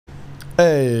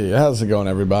Hey, how's it going,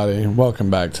 everybody? Welcome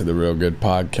back to the Real Good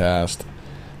Podcast.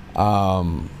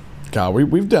 God,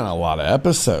 we've done a lot of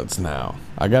episodes now.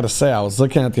 I gotta say, I was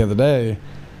looking at the other day.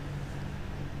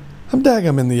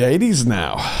 I'm in the 80s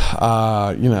now.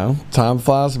 Time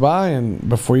flies by, and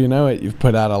before you know it, you've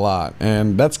put out a lot,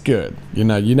 and that's good. You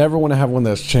never want to have one of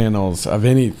those channels of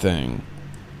anything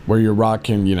where you're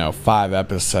rocking, 5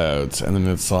 episodes, and then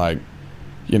it's like,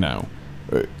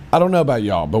 I don't know about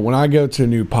y'all, but when I go to a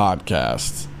new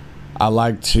podcast, I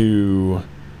like to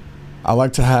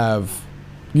have,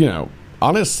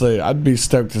 honestly, I'd be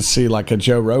stoked to see like a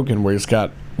Joe Rogan where he's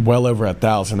got well over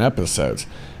 1,000 episodes.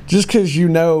 Just because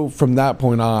from that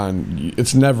point on,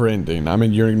 it's never ending. I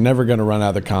mean, you're never going to run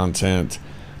out of content.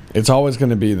 It's always going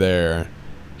to be there.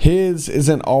 His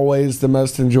isn't always the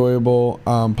most enjoyable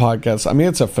podcast. I mean,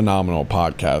 it's a phenomenal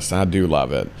podcast, and I do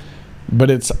love it. But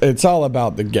it's all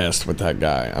about the guest with that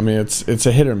guy. I mean, it's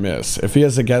a hit or miss. If he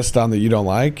has a guest on that you don't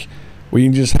like, well, you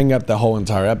can just hang up the whole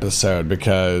entire episode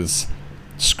because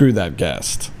screw that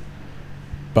guest.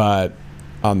 But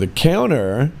on the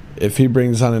counter, if he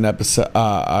brings on an episode,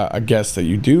 a guest that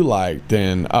you do like,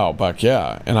 then buck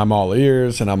yeah, and I'm all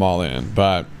ears and I'm all in.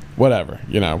 But whatever,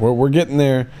 we're getting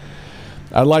there.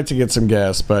 I'd like to get some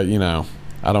guests, but I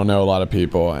don't know a lot of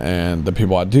people, and the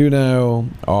people I do know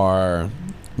are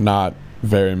not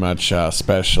very much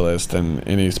specialist in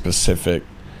any specific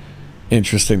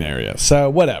interesting area.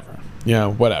 So whatever.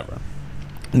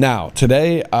 Now,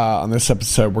 today on this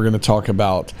episode, we're going to talk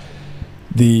about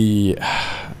the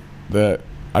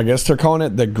I guess they're calling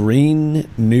it the Green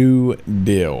New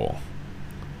Deal.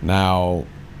 Now,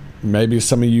 maybe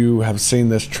some of you have seen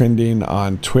this trending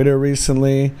on Twitter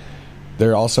recently.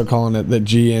 They're also calling it the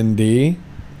GND,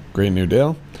 Green New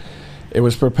Deal. It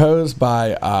was proposed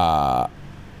by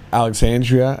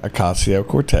Alexandria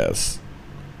Ocasio-Cortez.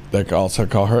 They also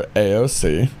call her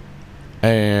AOC.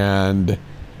 And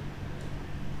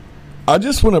I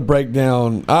just want to break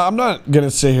down. I'm not going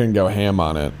to sit here and go ham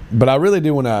on it, but I really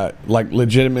do want to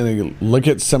legitimately look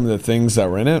at some of the things that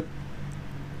were in it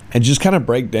and just kind of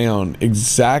break down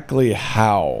exactly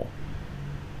how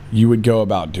you would go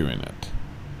about doing it.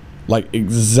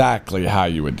 Exactly how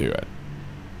you would do it.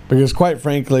 Because quite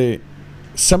frankly,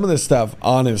 some of this stuff,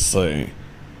 honestly,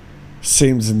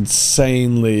 seems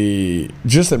insanely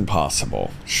just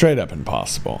impossible. Straight up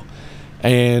impossible.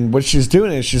 And what she's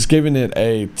doing is she's giving it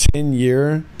a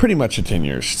 10-year, pretty much a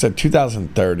 10-year. She said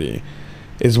 2030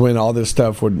 is when all this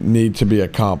stuff would need to be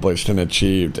accomplished and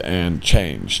achieved and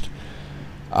changed.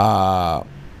 So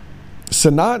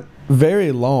not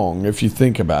very long if you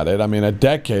think about it. I mean, a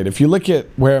decade. If you look at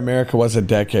where America was a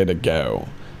decade ago,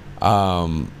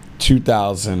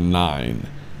 2009,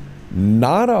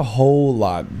 not a whole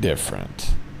lot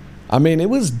different. I mean, it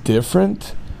was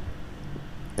different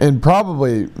in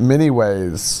probably many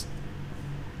ways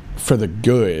for the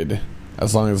good,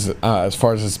 as far as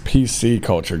this PC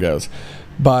culture goes.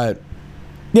 But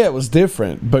yeah, it was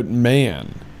different. But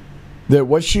man, that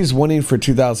what she's wanting for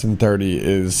 2030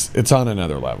 it's on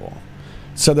another level.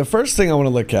 So the first thing I want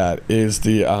to look at is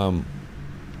the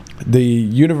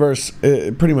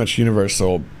pretty much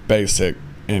universal basic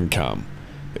income.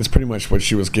 It's pretty much what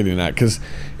she was getting at. Because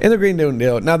in the Green New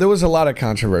Deal, now there was a lot of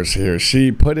controversy here.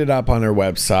 She put it up on her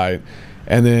website,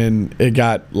 and then it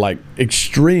got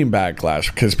extreme backlash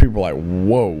because people were like,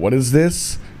 whoa, what is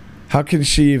this? How can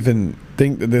she even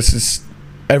think that this is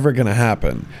ever going to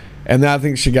happen? And then I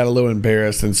think she got a little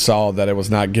embarrassed and saw that it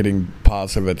was not getting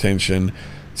positive attention.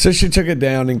 So she took it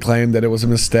down and claimed that it was a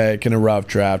mistake and a rough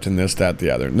draft and this, that,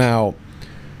 the other. Now,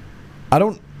 I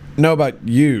don't know about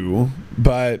you,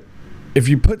 but if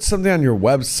you put something on your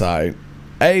website,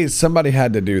 A, somebody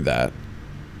had to do that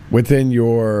within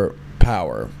your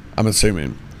power, I'm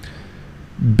assuming.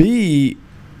 B,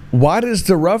 why does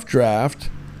the rough draft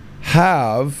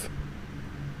have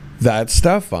that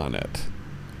stuff on it?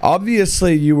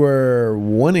 Obviously, you were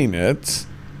wanting it.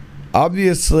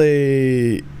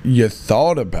 Obviously, you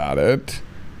thought about it.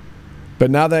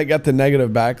 But now that it got the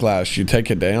negative backlash, you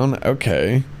take it down?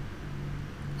 Okay.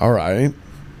 All right.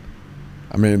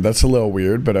 I mean, that's a little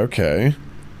weird, but okay.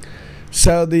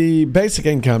 So the basic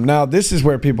income. Now, this is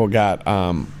where people got,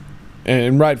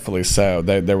 and rightfully so,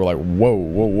 they were like, whoa,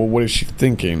 what is she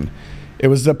thinking? It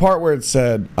was the part where it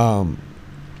said, the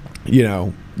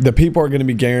people are going to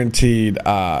be guaranteed,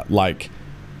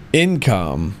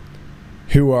 income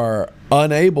who are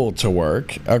unable to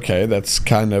work. Okay, that's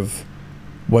kind of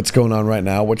what's going on right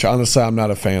now, which honestly I'm not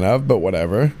a fan of, but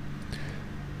whatever.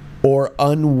 Or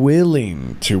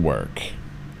unwilling to work.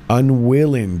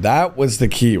 Unwilling. That was the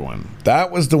key one. That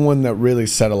was the one that really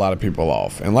set a lot of people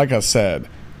off. And like I said,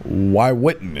 why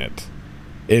wouldn't it?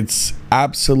 It's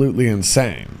absolutely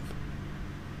insane.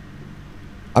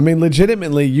 I mean,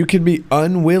 legitimately, you could be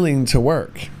unwilling to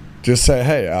work. Just say,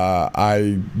 hey,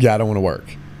 I don't want to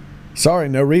work. Sorry,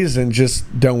 no reason,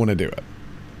 just don't want to do it.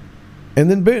 And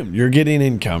then boom, you're getting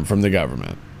income from the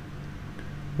government.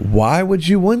 Why would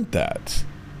you want that?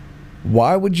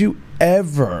 Why would you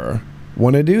ever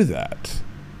want to do that?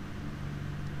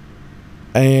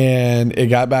 And it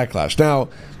got backlash. Now,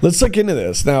 let's look into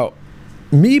this. Now,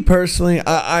 me personally,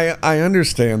 I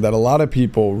understand that a lot of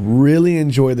people really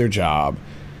enjoy their job,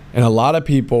 and a lot of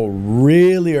people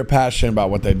really are passionate about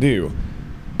what they do.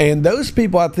 And those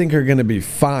people, I think, are going to be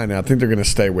fine. I think they're going to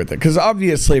stay with it. Because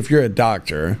obviously, if you're a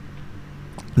doctor,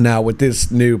 now with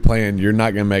this new plan, you're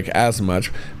not going to make as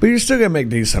much, but you're still going to make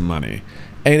decent money.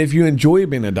 And if you enjoy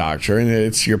being a doctor, and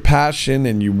it's your passion,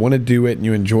 and you want to do it, and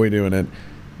you enjoy doing it,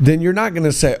 then you're not going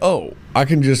to say, oh, I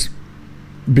can just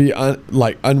be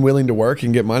unwilling to work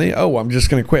and get money. Oh, I'm just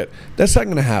going to quit. That's not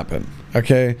going to happen.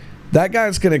 Okay. That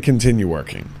guy's going to continue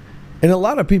working, and a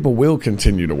lot of people will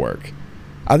continue to work.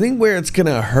 I think where it's going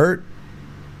to hurt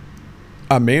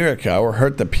America or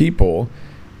hurt the people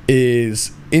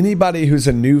is anybody who's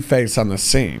a new face on the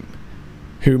scene,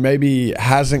 who maybe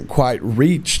hasn't quite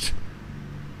reached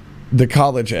the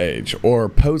college age or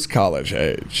post-college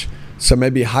age. So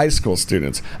maybe high school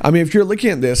students. I mean, if you're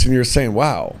looking at this and you're saying,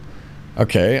 wow,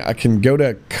 okay, I can go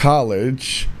to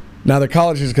college. Now, the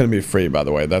college is going to be free, by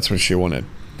the way. That's what she wanted.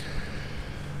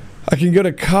 I can go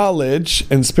to college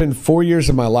and spend 4 years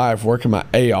of my life working my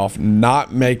A off,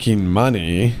 not making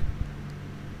money.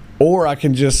 Or I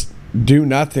can just do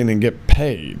nothing and get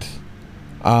paid.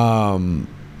 The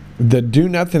do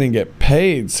nothing and get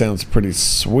paid sounds pretty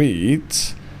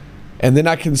sweet. And then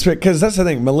I can spend, because that's the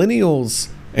thing, millennials,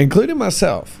 including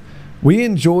myself, we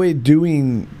enjoy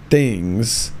doing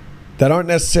things that aren't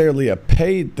necessarily a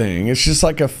paid thing. It's just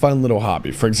like a fun little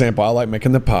hobby. For example, I like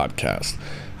making the podcast.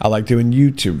 I like doing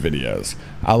YouTube videos.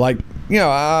 I like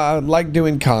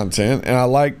doing content, and I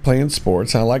like playing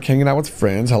sports. And I like hanging out with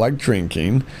friends. I like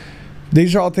drinking.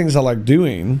 These are all things I like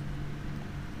doing.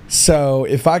 So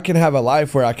if I can have a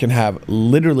life where I can have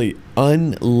literally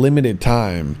unlimited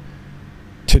time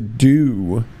to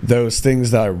do those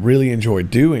things that I really enjoy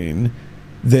doing,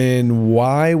 then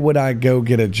why would I go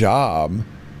get a job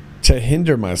to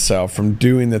hinder myself from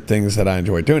doing the things that I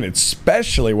enjoy doing?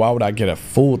 Especially, why would I get a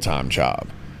full-time job?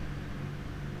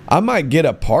 I might get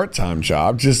a part-time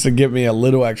job just to give me a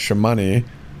little extra money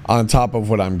on top of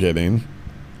what I'm getting.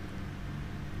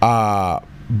 But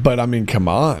I mean, come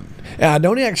on. And I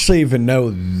don't actually even know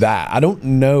that. I don't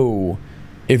know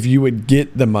if you would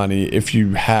get the money if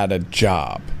you had a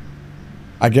job.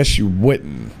 I guess you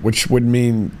wouldn't, which would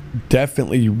mean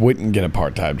definitely you wouldn't get a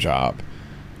part-time job.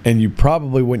 And you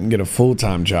probably wouldn't get a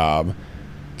full-time job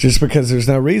just because there's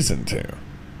no reason to.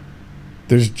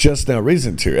 There's just no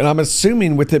reason to. And I'm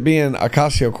assuming with it being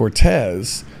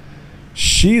Ocasio-Cortez,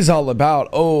 she's all about,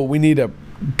 oh, we need a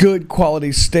good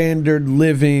quality standard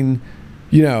living,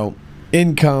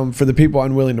 income for the people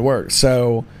unwilling to work.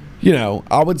 So,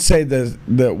 I would say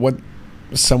that what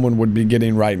someone would be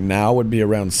getting right now would be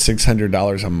around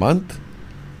 $600 a month,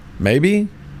 maybe.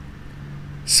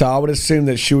 So I would assume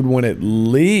that she would want at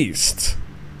least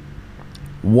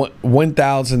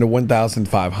 $1,000 to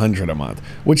 $1,500 a month,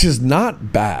 which is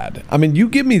not bad. I mean, you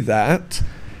give me that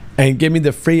and give me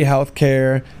the free health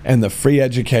care and the free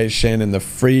education and the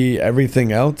free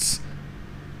everything else,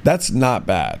 that's not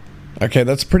bad. Okay,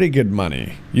 that's pretty good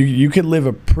money. You could live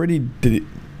a pretty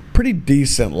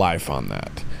decent life on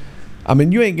that. I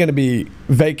mean, you ain't going to be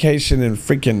vacationing in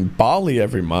freaking Bali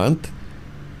every month,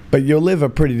 but you'll live a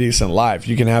pretty decent life.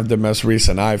 You can have the most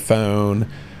recent iPhone,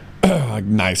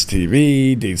 nice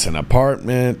TV, decent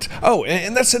apartment. Oh,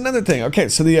 and that's another thing. Okay,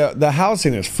 so the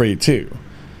housing is free too.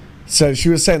 So she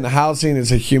was saying the housing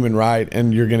is a human right,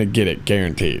 and you're going to get it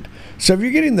guaranteed. So if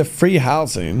you're getting the free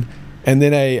housing and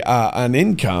then an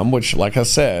income, which, like I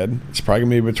said, it's probably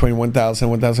going to be between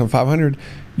 $1,000 and $1,500,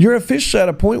 you're officially at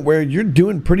a point where you're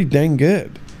doing pretty dang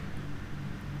good.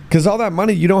 Because all that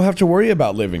money, you don't have to worry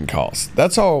about living costs.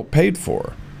 That's all paid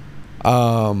for.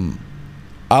 I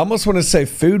almost want to say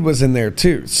food was in there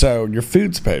too. So your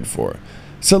food's paid for.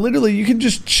 So literally you can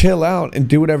just chill out and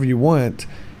do whatever you want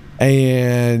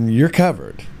and you're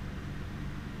covered.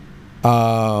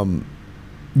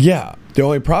 Yeah. The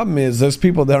only problem is those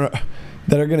people that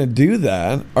are going to do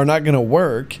that are not going to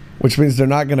work, which means they're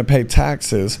not going to pay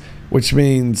taxes, which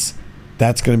means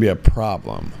that's going to be a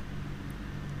problem.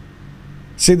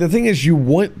 See, the thing is, you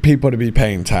want people to be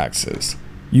paying taxes.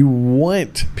 You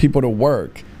want people to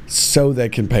work so they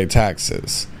can pay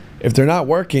taxes. If they're not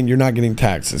working, you're not getting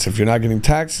taxes. If you're not getting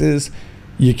taxes,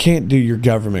 you can't do your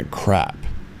government crap.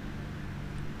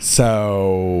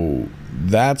 So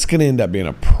that's going to end up being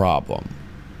a problem.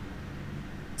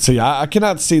 See, I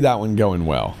cannot see that one going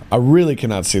well. I really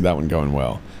cannot see that one going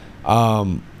well.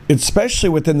 Especially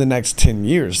within the next 10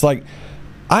 years. Like,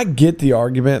 I get the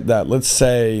argument that, let's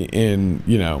say in,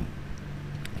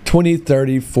 20,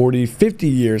 30, 40, 50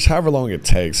 years, however long it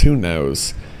takes, who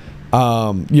knows,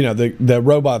 the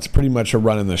robots pretty much are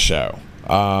running the show.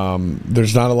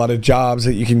 There's not a lot of jobs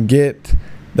that you can get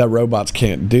that robots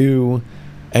can't do.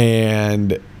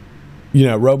 And,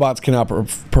 robots can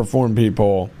outperform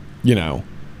people,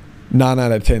 9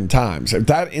 out of 10 times. If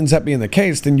that ends up being the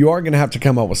case, then you are going to have to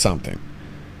come up with something,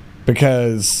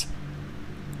 because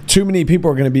too many people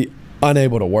are going to be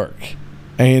unable to work.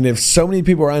 And if so many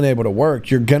people are unable to work,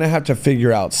 you're going to have to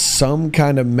figure out some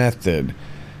kind of method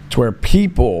to where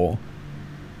people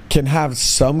can have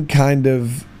some kind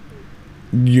of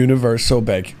universal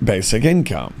basic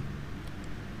income.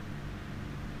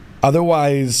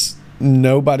 Otherwise,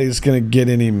 nobody's going to get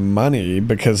any money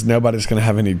because nobody's going to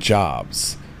have any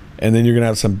jobs. And then you're going to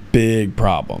have some big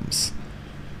problems.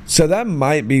 So that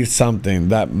might be something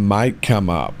that might come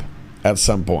up at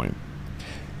some point.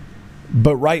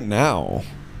 But right now,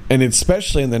 and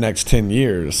especially in the next 10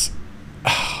 years,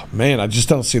 man, I just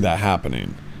don't see that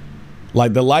happening.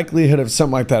 Like, the likelihood of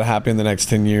something like that happening in the next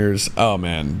 10 years, oh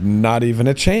man, not even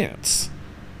a chance.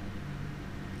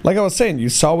 Like I was saying, you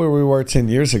saw where we were 10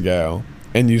 years ago,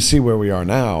 and you see where we are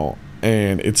now,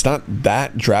 and it's not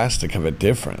that drastic of a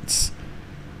difference.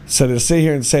 So to sit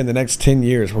here and say in the next 10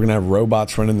 years we're going to have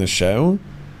robots running the show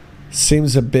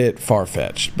seems a bit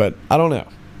far-fetched, but I don't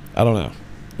know.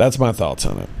 That's my thoughts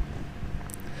on it.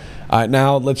 All right,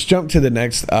 now let's jump to the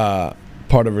next part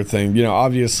of everything.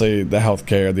 Obviously the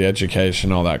healthcare, the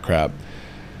education, all that crap.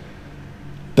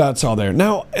 That's all there.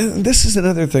 Now, this is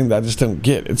another thing that I just don't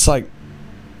get. It's like,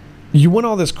 you want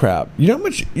all this crap. You know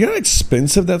how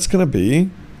expensive that's going to be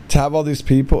to have all these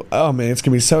people? Oh, man, it's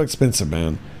going to be so expensive,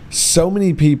 man. So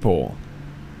many people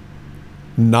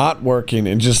not working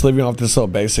and just living off this little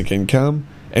basic income,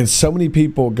 and so many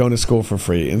people going to school for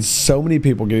free, and so many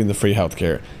people getting the free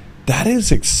healthcare. That is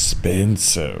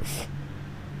expensive.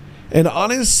 And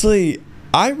honestly,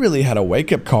 I really had a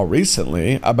wake-up call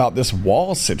recently about this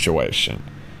wall situation.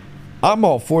 I'm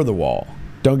all for the wall,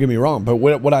 don't get me wrong, but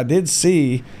what I did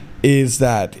see is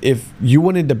that if you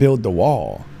wanted to build the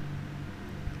wall,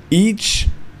 each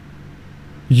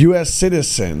U.S.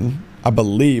 citizen, I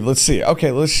believe, let's see.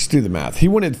 Okay, let's just do the math. He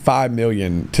wanted $5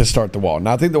 million to start the wall.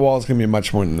 Now, I think the wall is going to be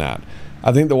much more than that.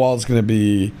 I think the wall is going to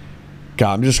be,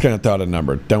 God, I'm just going to throw out a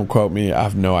number. Don't quote me. I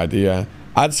have no idea.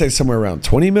 I'd say somewhere around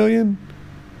 20 million.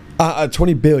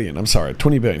 20 billion. I'm sorry,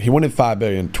 20 billion. He wanted 5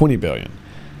 billion, 20 billion.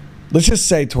 Let's just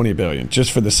say 20 billion,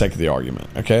 just for the sake of the argument,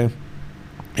 okay?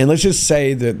 And let's just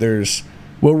say that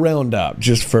we'll round up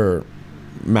just for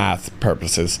math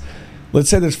purposes. Let's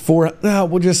say there's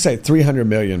we'll just say 300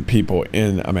 million people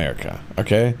in America,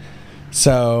 okay?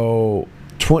 So,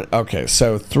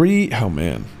 oh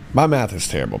man, my math is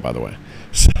terrible, by the way.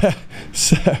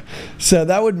 So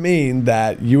that would mean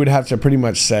that you would have to pretty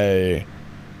much say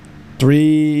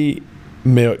 300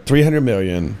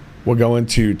 million will go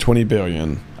into 20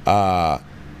 billion.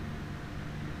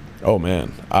 Oh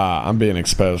man, I'm being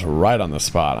exposed right on the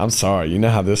spot. I'm sorry. You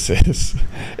know how this is.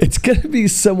 It's going to be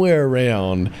somewhere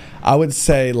around, I would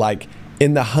say, like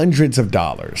in the hundreds of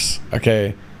dollars,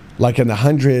 okay? Like in the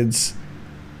hundreds,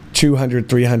 $200,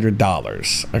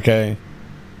 $300, okay?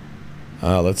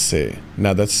 Let's see.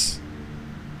 Now that's...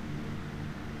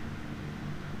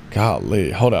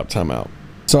 Golly, hold up, time out.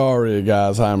 Sorry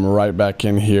guys, I'm right back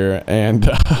in here, and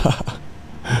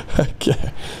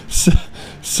okay,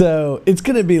 so it's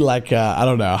gonna be like I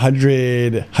don't know,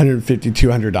 $100, $150,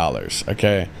 $200,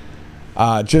 okay,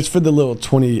 just for the little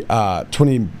 20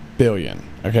 billion,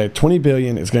 okay. 20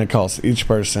 billion is gonna cost each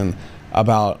person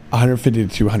about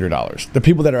 $150 to $200. The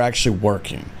people that are actually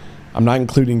working. I'm not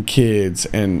including kids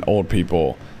and old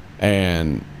people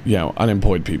and, you know,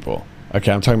 unemployed people.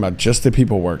 Okay, I'm talking about just the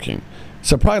people working.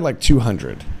 So probably like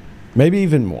 200, maybe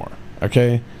even more,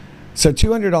 okay? So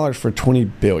 $200 for 20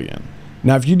 billion.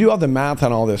 Now, if you do all the math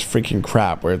on all this freaking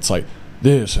crap where it's like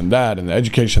this and that and the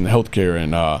education, the healthcare,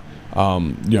 and,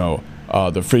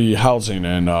 the free housing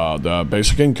and the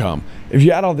basic income, if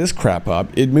you add all this crap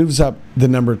up, it moves up the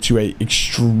number to a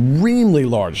extremely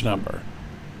large number.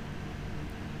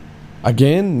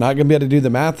 Again, not going to be able to do the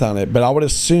math on it, but I would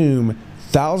assume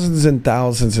thousands and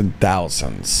thousands and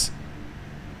thousands,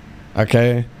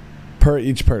 okay, per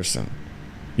each person.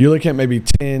 You're looking at maybe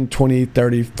 10, 20,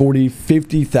 30, 40,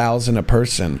 50,000 a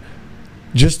person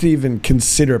just to even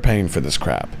consider paying for this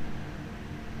crap.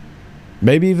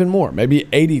 maybe even more, maybe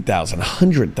 80,000,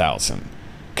 100,000.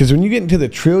 Because when you get into the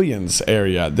trillions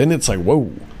area, then it's like,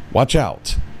 whoa, watch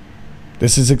out.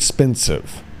 This is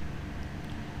expensive.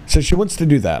 So she wants to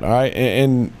do that, all right?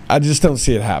 And I just don't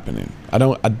see it happening. I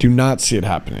do not see it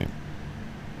happening.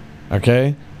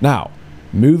 Okay? Now,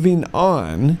 moving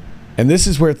on, and this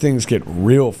is where things get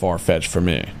real far-fetched for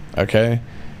me, okay?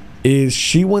 Is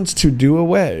she wants to do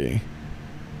away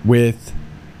with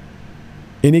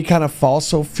any kind of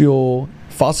fossil fuel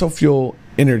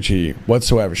energy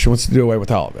whatsoever. She wants to do away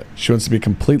with all of it. She wants to be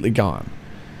completely gone.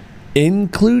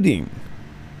 Including,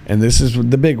 and this is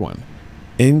the big one,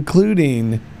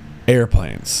 including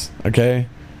airplanes, okay?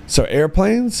 So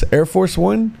airplanes, Air Force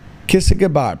One, kiss it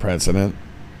goodbye, President.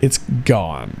 It's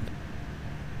gone.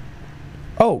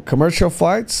 Oh, commercial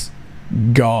flights?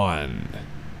 Gone.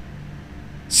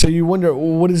 So you wonder,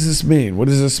 well, what does this mean? What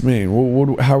does this mean?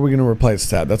 How are we going to replace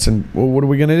that? What are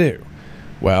we going to do?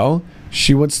 Well,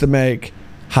 she wants to make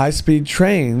high-speed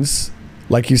trains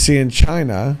like you see in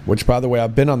China, which, by the way,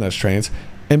 I've been on those trains.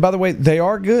 And by the way, they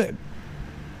are good.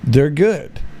 They're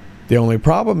good. The only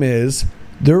problem is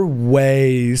they're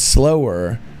way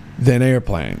slower than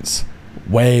airplanes.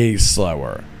 Way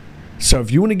slower. So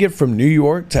if you want to get from New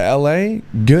York to LA,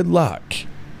 good luck.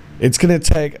 It's going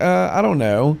to take, I don't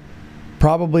know,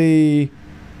 probably,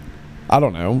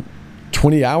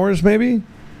 20 hours maybe?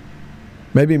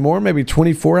 Maybe more, maybe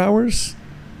 24 hours?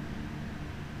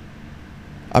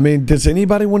 I mean, does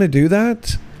anybody want to do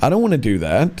that? I don't want to do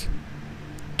that.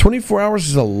 24 hours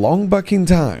is a long bucking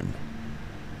time.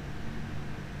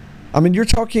 I mean, you're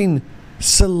talking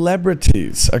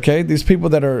celebrities, okay? These people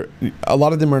that are, a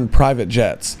lot of them are in private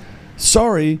jets.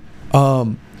 Sorry,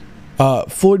 Floyd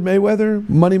Mayweather,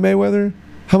 Money Mayweather,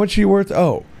 how much are you worth?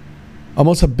 Oh,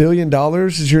 almost $1 billion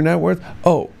is your net worth?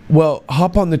 Oh, well,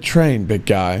 hop on the train, big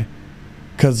guy,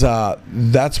 because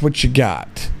that's what you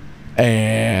got,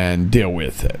 and deal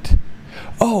with it.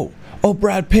 Oh,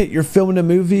 Brad Pitt, you're filming a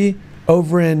movie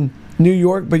over in New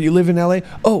York, but you live in LA?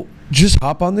 Oh, just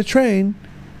hop on the train.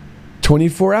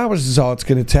 24 hours is all it's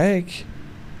going to take.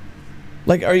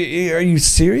 Like, are you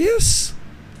serious?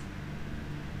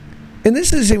 And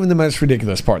this isn't even the most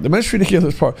ridiculous part. The most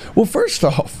ridiculous part, well, first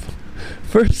off,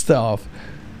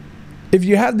 if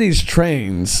you have these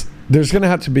trains, there's going to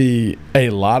have to be a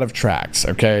lot of tracks,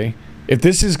 okay? If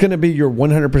this is going to be your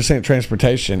 100%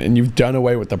 transportation and you've done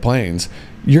away with the planes,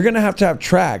 you're going to have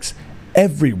tracks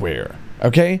everywhere,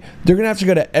 okay? They're going to have to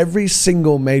go to every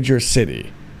single major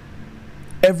city.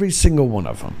 Every single one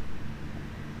of them.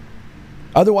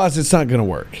 Otherwise, it's not going to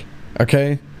work,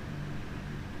 okay?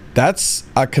 That's,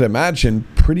 I could imagine,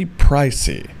 pretty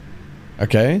pricey,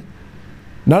 okay?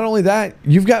 Not only that,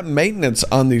 you've got maintenance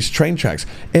on these train tracks.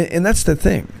 And that's the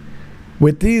thing.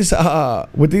 With these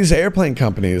airplane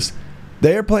companies, the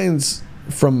airplanes,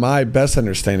 from my best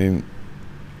understanding,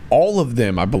 all of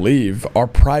them, I believe, are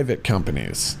private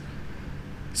companies.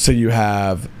 So you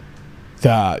have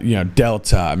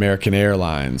Delta, American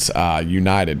Airlines,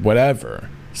 United, whatever,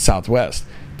 Southwest.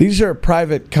 These are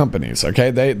private companies,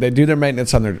 okay? They do their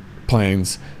maintenance on their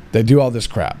planes. They do all this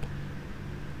crap.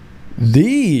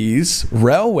 These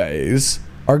railways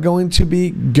are going to be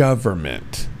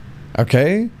government,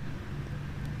 okay?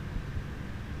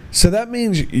 So that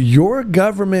means your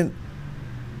government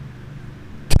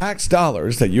tax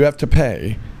dollars that you have to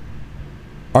pay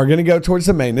are going to go towards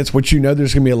the maintenance, which there's going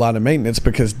to be a lot of maintenance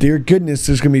because, dear goodness,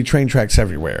 there's going to be train tracks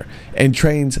everywhere and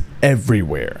trains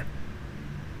everywhere.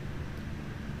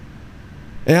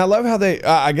 And I love how they,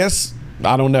 I guess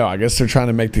they're trying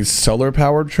to make these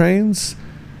solar-powered trains.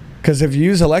 Because if you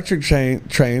use electric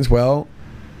trains, well,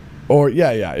 or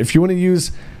if you want to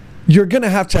use, you're going to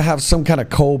have some kind of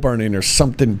coal burning or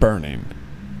something burning.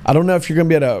 I don't know if you're going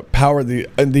to be able to power the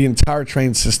entire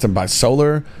train system by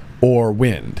solar or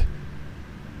wind.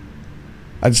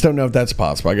 I just don't know if that's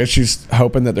possible. I guess she's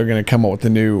hoping that they're going to come up with a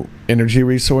new energy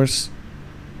resource.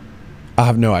 I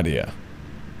have no idea.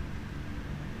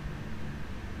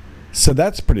 So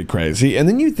that's pretty crazy. And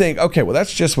then you think, okay, well,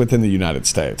 that's just within the United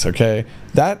States, okay?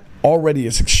 That already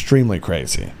is extremely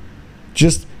crazy.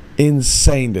 Just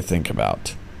insane to think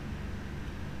about.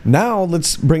 Now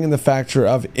let's bring in the factor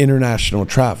of international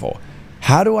travel.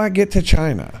 How do I get to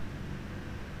China?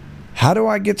 How do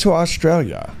I get to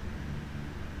Australia?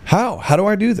 How do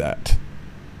I do that?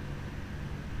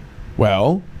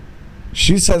 Well,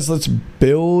 she says let's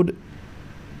build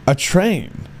a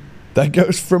train that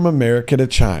goes from America to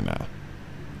China,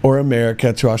 or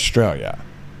America to Australia,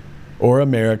 or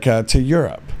America to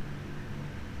Europe.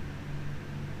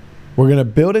 We're going to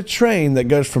build a train that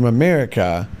goes from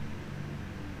America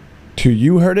to,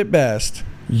 you heard it best,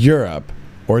 Europe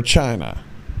or China.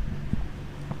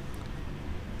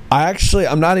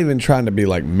 I'm not even trying to be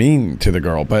like mean to the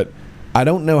girl, but I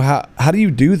don't know how do you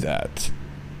do that?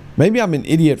 Maybe I'm an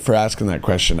idiot for asking that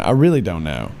question. I really don't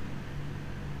know.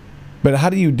 But how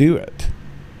do you do it?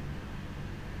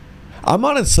 I'm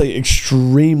honestly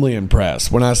extremely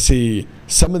impressed when I see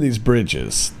some of these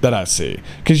bridges that I see.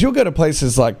 Because you'll go to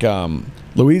places like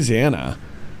Louisiana,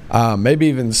 maybe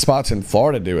even spots in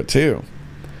Florida do it too.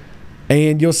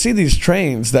 And you'll see these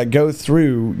trains that go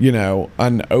through,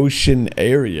 an ocean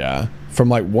area from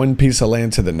like one piece of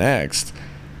land to the next.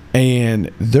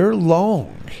 And they're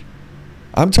long.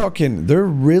 I'm talking, they're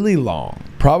really long.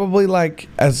 Probably like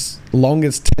as long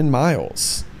as 10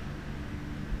 miles.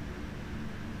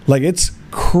 Like, it's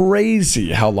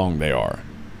crazy how long they are.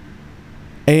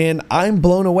 And I'm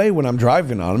blown away when I'm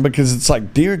driving on them because it's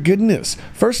like, dear goodness.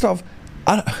 First off,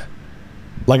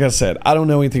 like I said, I don't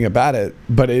know anything about it,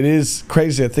 but it is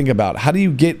crazy to think about. How do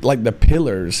you get like the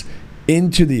pillars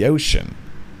into the ocean?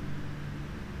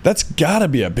 That's gotta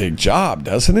be a big job,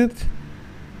 doesn't it?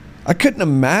 I couldn't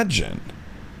imagine.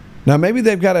 Now, maybe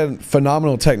they've got a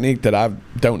phenomenal technique that I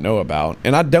don't know about,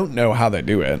 and I don't know how they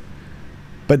do it.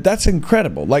 But that's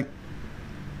incredible. Like,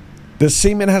 the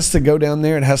semen has to go down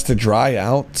there. It has to dry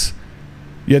out.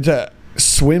 You have to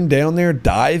swim down there,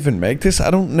 dive, and make this. I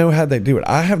don't know how they do it.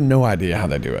 I have no idea how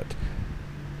they do it.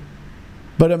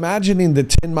 But imagining the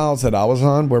 10 miles that I was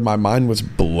on where my mind was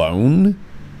blown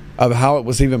of how it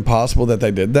was even possible that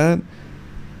they did that.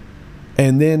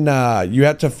 And then you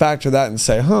have to factor that and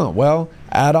say, well,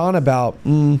 add on about,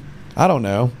 I don't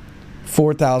know,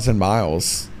 4,000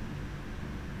 miles.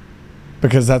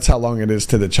 Because that's how long it is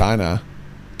to China.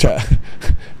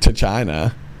 To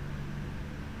China.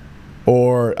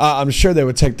 Or I'm sure they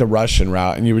would take the Russian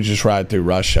route and you would just ride through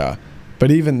Russia. But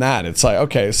even that, it's like,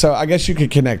 okay, so I guess you could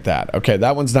connect that. Okay,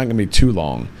 that one's not going to be too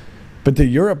long. But the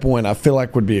Europe one, I feel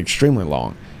like would be extremely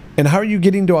long. And how are you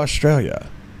getting to Australia?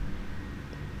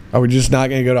 Are we just not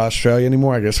going to go to Australia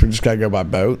anymore? I guess we just got to go by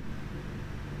boat.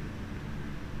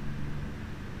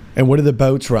 And what do the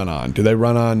boats run on? Do they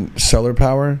run on solar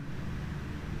power?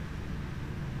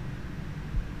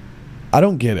 I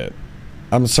don't get it.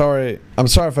 I'm sorry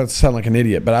if I sound like an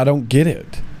idiot, but I don't get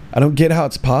it. I don't get how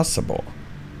it's possible.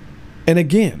 And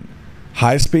again,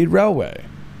 high-speed railway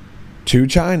to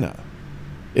China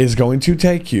is going to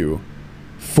take you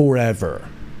forever.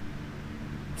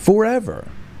 Forever.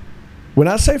 When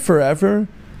I say forever,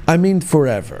 I mean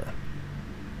forever.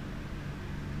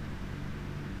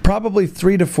 Probably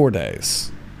 3 to 4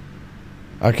 days.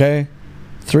 Okay?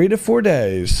 3 to 4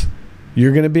 days,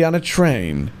 you're going to be on a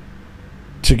train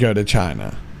to go to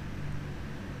China.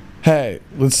 Hey,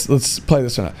 let's play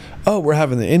this one out. Oh, we're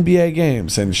having the NBA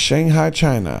games in Shanghai,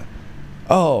 China.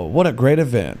 Oh, what a great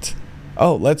event.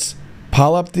 Oh, let's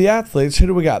pile up the athletes. Who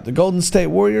do we got? The Golden State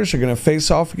Warriors are going to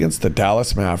face off against the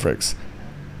Dallas Mavericks.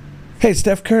 Hey,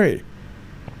 Steph Curry,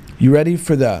 you ready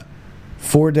for the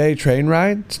 4-day train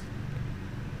ride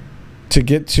to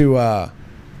get to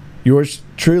yours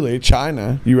truly,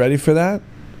 China? You ready for that?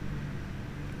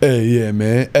 Hey, yeah,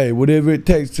 man. Hey, whatever it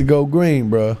takes to go green,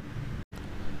 bro.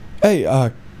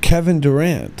 Hey, Kevin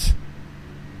Durant,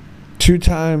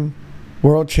 2-time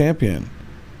world champion,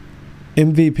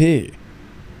 MVP.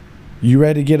 You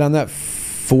ready to get on that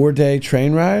 4-day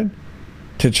train ride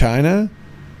to China?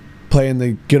 Playing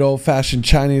the good old-fashioned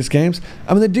Chinese games?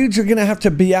 I mean, the dudes are going to have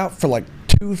to be out for like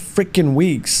 2 freaking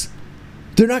weeks.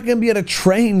 They're not going to be able to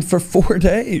train for 4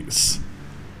 days.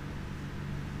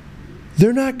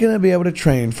 They're not going to be able to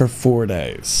train for 4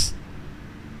 days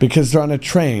because they're on a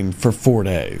train for 4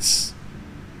 days.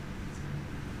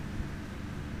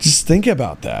 Just think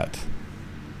about that.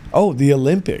 Oh, the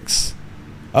Olympics.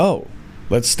 Oh,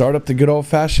 let's start up the good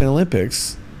old-fashioned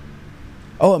Olympics.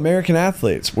 Oh, American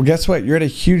athletes. Well, guess what? You're at a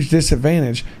huge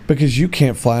disadvantage because you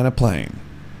can't fly in a plane.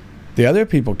 The other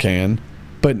people can,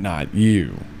 but not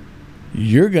you.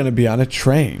 You're going to be on a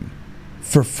train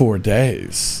for 4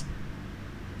 days.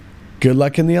 Good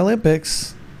luck in the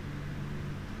Olympics,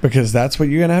 because that's what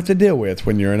you're going to have to deal with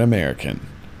when you're an American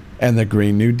and the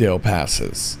Green New Deal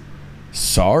passes.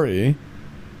 Sorry.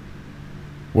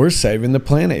 We're saving the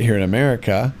planet here in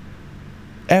America.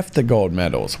 F the gold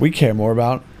medals. We care more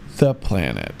about the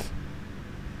planet.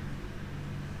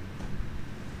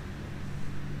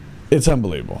 It's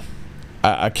unbelievable.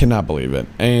 I cannot believe it.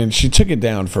 And she took it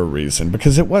down for a reason,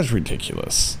 because it was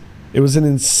ridiculous. It was an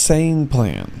insane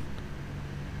plan.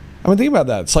 I mean, think about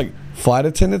that. It's like flight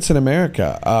attendants in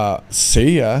America.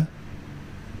 See ya.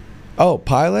 Oh,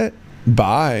 pilot?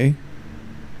 Bye.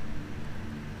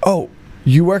 Oh,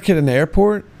 you work at an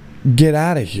airport? Get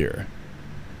out of here.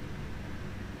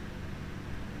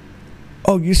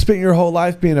 Oh, you spent your whole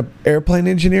life being an airplane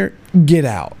engineer? Get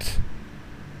out.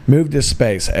 Move to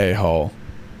space, a-hole.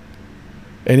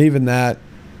 And even that,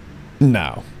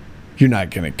 no. You're not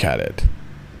going to cut it.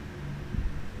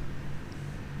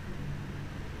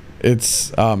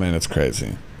 It's, oh man, it's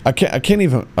crazy. I can't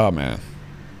even, oh man.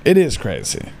 It is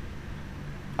crazy.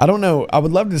 I don't know. I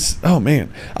would love to, oh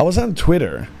man. I was on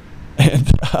Twitter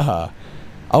and I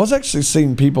was actually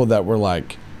seeing people that were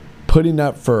like putting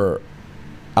up for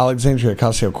Alexandria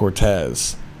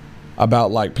Ocasio-Cortez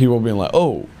about like people being like,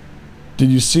 oh, did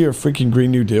you see her freaking Green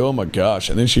New Deal? Oh my gosh.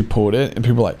 And then she pulled it and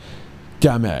people were like,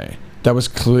 damn it. That was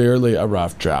clearly a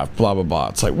rough draft, blah, blah, blah.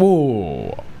 It's like,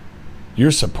 whoa, you're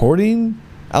supporting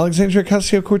Alexandria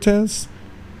Ocasio-Cortez?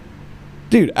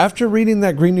 Dude, after reading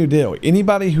that Green New Deal,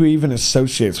 anybody who even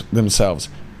associates themselves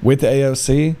with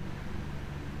AOC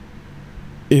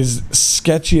is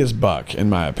sketchy as buck, in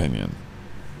my opinion.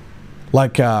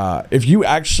 Like, if you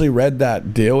actually read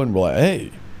that deal and were like,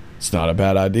 hey, it's not a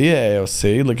bad idea,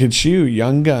 AOC. Look at you,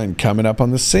 young gun, coming up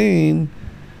on the scene.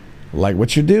 Like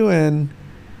what you're doing.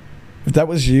 If that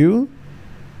was you,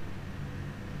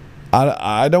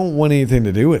 I don't want anything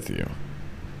to do with you.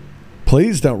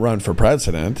 Please don't run for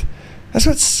president. That's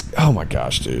what's... Oh my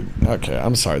gosh, dude. Okay,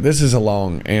 I'm sorry. This is a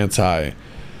long anti-left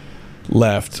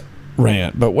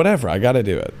rant, but whatever. I got to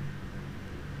do it.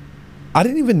 I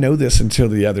didn't even know this until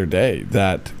the other day,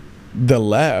 that the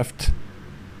left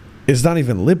is not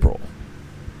even liberal.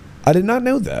 I did not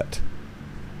know that.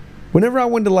 Whenever I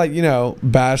wanted to, like, you know,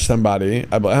 bash somebody,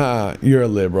 I'd be like, you're a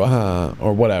liberal,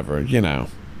 or whatever, you know.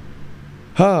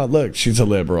 Look, she's a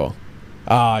liberal.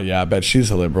 Yeah, I bet she's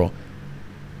a liberal.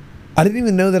 I didn't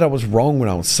even know that I was wrong when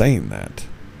I was saying that.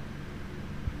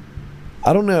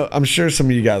 I don't know. I'm sure some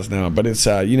of you guys know, but it's,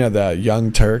 you know, the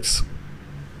Young Turks.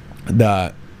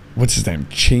 What's his name?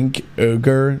 Cenk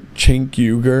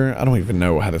Uygur. I don't even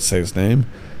know how to say his name.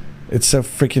 It's so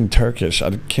freaking Turkish.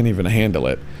 I can't even handle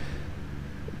it.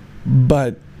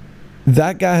 But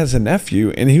that guy has a nephew,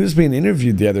 and he was being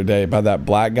interviewed the other day by that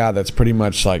black guy that's pretty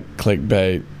much like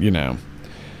clickbait, you know.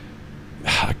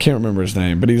 I can't remember his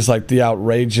name, but he's like the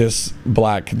outrageous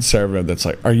black conservative that's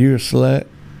like, are you a slut?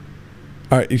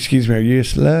 Excuse me, are you a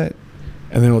slut?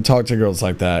 And then we'll talk to girls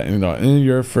like that, and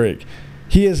you're a freak.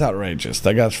 He is outrageous.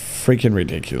 That guy's freaking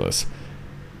ridiculous.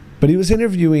 But he was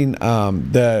interviewing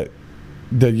the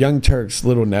Young Turks'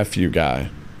 little nephew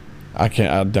guy. I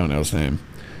don't know his name.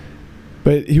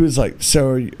 But he was like,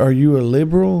 so are you a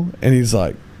liberal? And he's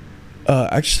like,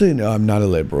 actually, no, I'm not a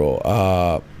liberal.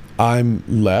 I'm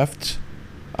left.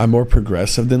 I'm more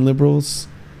progressive than liberals.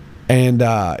 And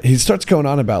he starts going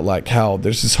on about like how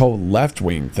there's this whole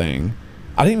left-wing thing.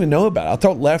 I didn't even know about it. I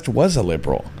thought left was a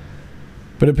liberal.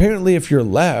 But apparently if you're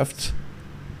left,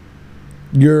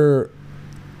 you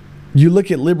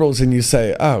look at liberals and you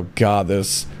say, oh, God,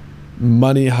 this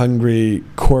money-hungry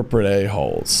corporate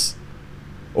a-holes.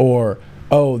 Or,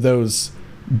 oh, those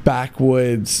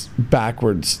backwards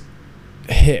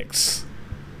hicks.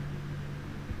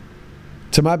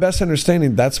 To my best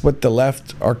understanding, that's what the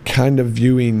left are kind of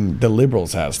viewing the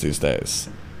liberals as these days.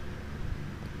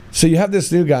 So you have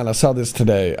this new guy, and I saw this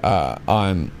today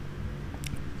on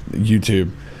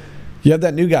YouTube. You have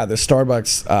that new guy, the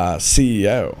Starbucks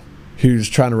CEO, who's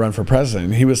trying to run for president.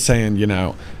 And he was saying, you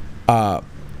know,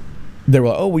 they were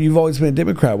like, oh, well, you've always been a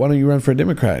Democrat. Why don't you run for a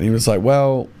Democrat? And he was like,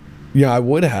 well, yeah, I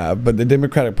would have, but the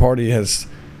Democratic Party has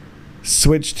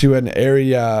switched to an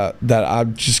area that I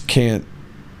just can't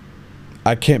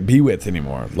be with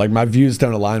anymore. Like, my views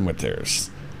don't align with theirs.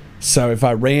 So if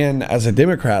I ran as a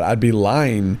Democrat, I'd be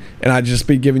lying, and I'd just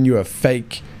be giving you a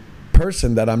fake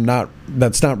person that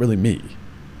that's not really me.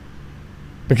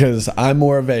 Because I'm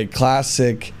more of a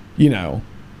classic, you know,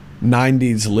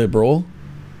 90s liberal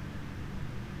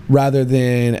rather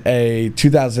than a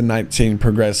 2019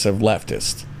 progressive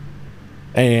leftist.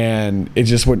 And it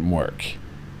just wouldn't work.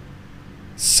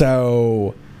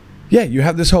 So, yeah, you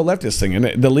have this whole leftist thing.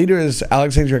 And the leader is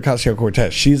Alexandria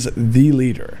Ocasio-Cortez. She's the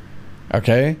leader.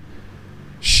 Okay?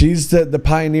 She's the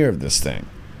pioneer of this thing.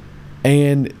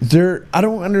 And I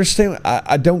don't understand.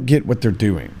 I don't get what they're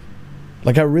doing.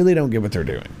 Like, I really don't get what they're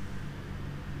doing.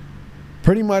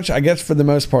 Pretty much, I guess for the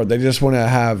most part, they just want to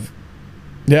have,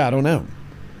 I don't know.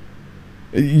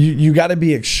 You got to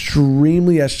be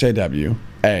extremely SJW,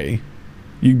 A.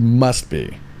 You must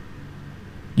be.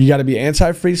 You got to be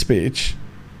anti-free speech.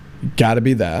 You got to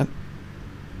be that.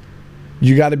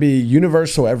 You got to be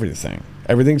universal everything.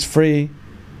 Everything's free.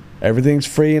 Everything's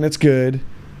free and it's good.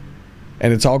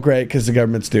 And it's all great because the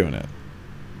government's doing it.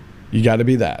 You got to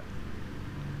be that.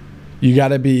 You got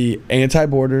to be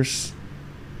anti-borders.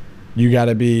 You got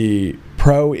to be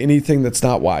pro anything that's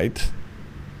not white.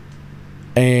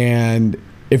 And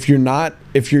if you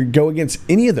go against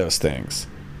any of those things,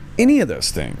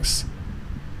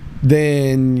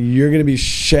 then you're going to be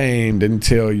shamed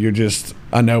until you're just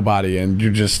a nobody and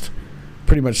you're just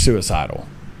pretty much suicidal.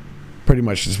 Pretty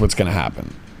much is what's going to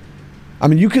happen. I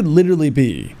mean, you could literally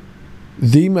be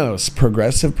the most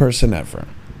progressive person ever.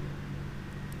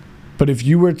 But if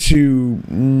you were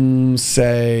to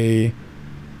say,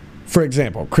 for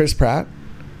example, Chris Pratt,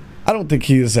 I don't think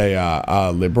he is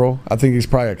a liberal. I think he's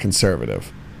probably a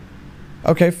conservative.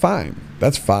 Okay, fine.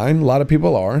 That's fine. A lot of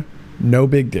people are. No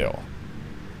big deal.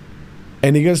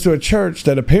 And he goes to a church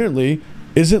that apparently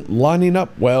isn't lining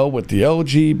up well with the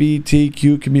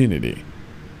LGBTQ community.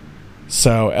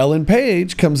 So Ellen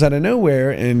Page comes out of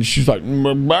nowhere and she's like,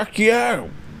 "Fuck you,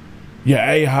 you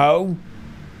a-ho.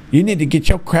 You need to get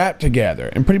your crap together."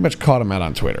 And pretty much called him out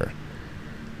on Twitter.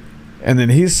 And then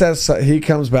he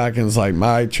comes back and is like,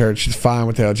 "My church is fine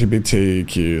with the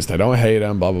LGBTQs. They don't hate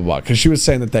them, blah, blah, blah." Because she was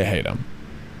saying that they hate them.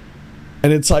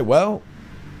 And it's like, well,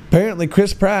 apparently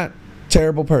Chris Pratt,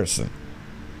 terrible person.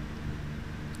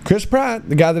 Chris Pratt,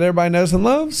 the guy that everybody knows and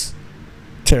loves,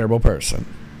 terrible person.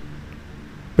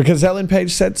 Because Ellen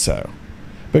Page said so.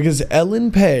 Because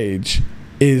Ellen Page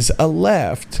is a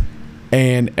left,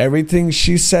 and everything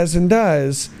she says and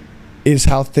does is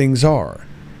how things are.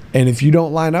 And if you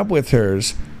don't line up with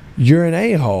hers, you're an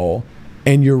a-hole,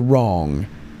 and you're wrong,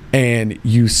 and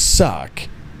you suck,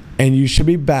 and you should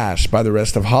be bashed by the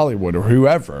rest of Hollywood or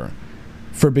whoever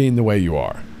for being the way you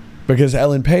are. Because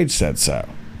Ellen Page said so.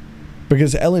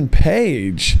 Because Ellen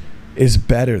Page is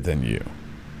better than you.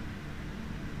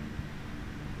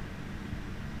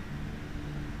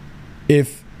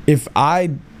 If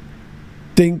I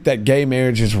think that gay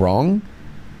marriage is wrong,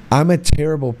 I'm a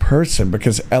terrible person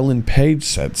because Ellen Page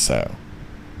said so.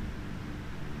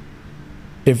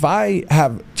 If I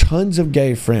have tons of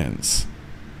gay friends,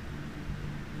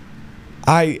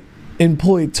 I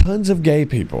employ tons of gay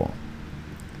people.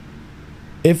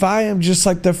 If I am just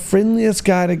like the friendliest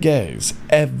guy to gays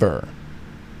ever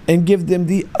and give them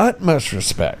the utmost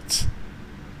respect,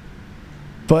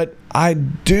 but I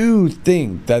do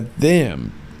think that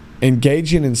them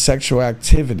engaging in sexual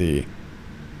activity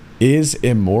is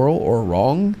immoral or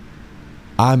wrong,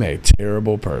 I'm a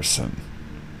terrible person.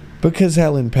 Because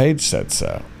Ellen Page said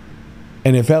so.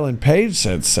 And if Ellen Page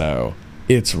said so,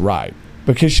 it's right.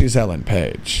 Because she's Ellen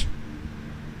Page.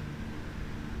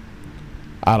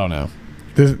 I don't know.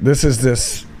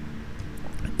 It's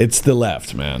the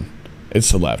left, man.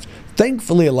 It's the left.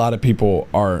 Thankfully, a lot of people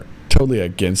are totally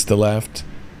against the left.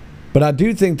 But I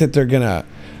do think that they're going to,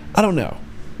 I don't know.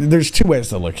 There's two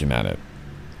ways of looking at it.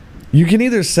 You can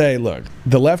either say, look,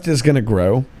 the left is going to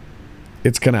grow.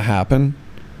 It's going to happen.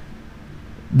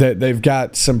 That they've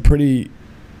got some pretty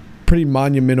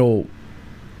monumental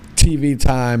TV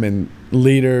time and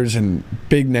leaders and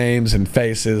big names and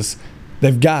faces.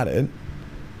 They've got it.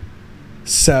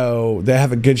 So they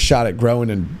have a good shot at growing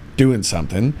and doing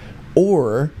something.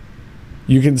 Or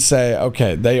you can say,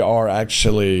 okay, they are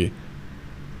actually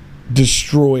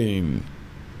destroying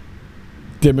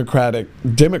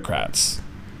Democrats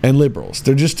and liberals.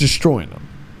 They're just destroying them.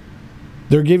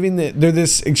 They're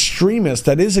this extremist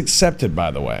that is accepted,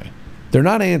 by the way. They're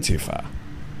not Antifa.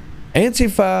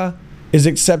 Antifa is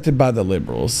accepted by the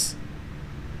liberals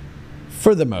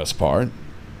for the most part,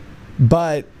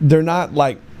 but they're not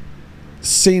like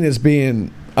seen as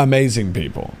being amazing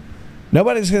people.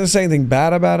 Nobody's going to say anything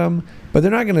bad about them, but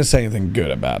they're not going to say anything good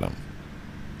about them.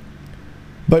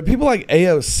 But people like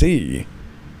AOC,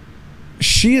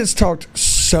 she is talked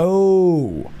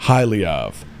so highly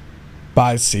of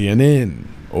by CNN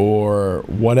or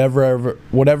whatever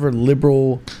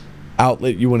liberal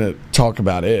outlet you want to talk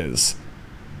about is.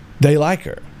 They like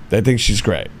her. They think she's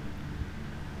great.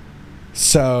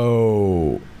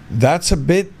 So that's a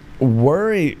bit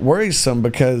worrisome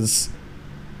because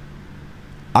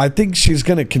I think she's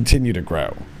going to continue to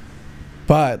grow.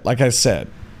 But like I said,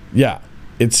 yeah,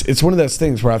 it's one of those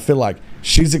things where I feel like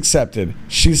she's accepted.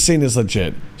 She's seen as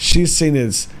legit. She's seen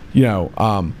as,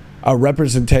 a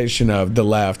representation of the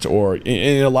left,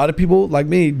 and a lot of people like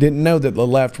me didn't know that the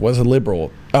left wasn't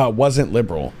liberal.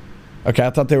 Okay,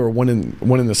 I thought they were one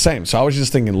in the same. So I was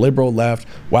just thinking liberal, left.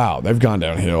 Wow, they've gone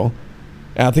downhill.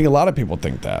 And I think a lot of people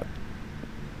think that.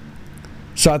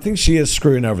 So I think she is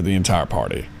screwing over the entire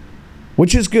party,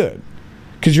 which is good,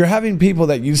 because you're having people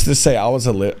that used to say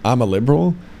I'm a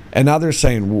liberal, and now they're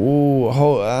saying,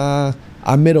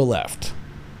 I'm middle left.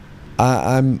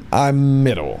 I'm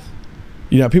middle.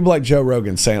 People like Joe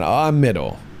Rogan saying, I'm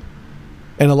middle.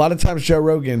 And a lot of times Joe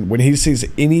Rogan, when he sees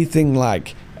anything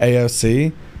like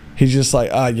AOC, he's just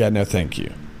like, yeah, no, thank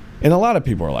you. And a lot of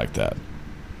people are like that.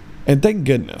 And thank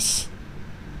goodness.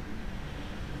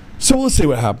 So we'll see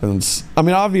what happens. I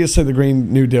mean, obviously the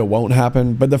Green New Deal won't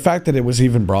happen, but the fact that it was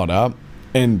even brought up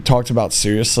and talked about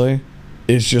seriously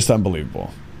is just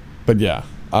unbelievable. But yeah,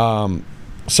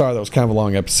 sorry that was kind of a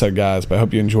long episode, guys, but I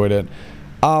hope you enjoyed it.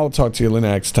 I'll talk to you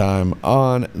next time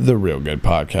on the Real Good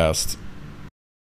Podcast.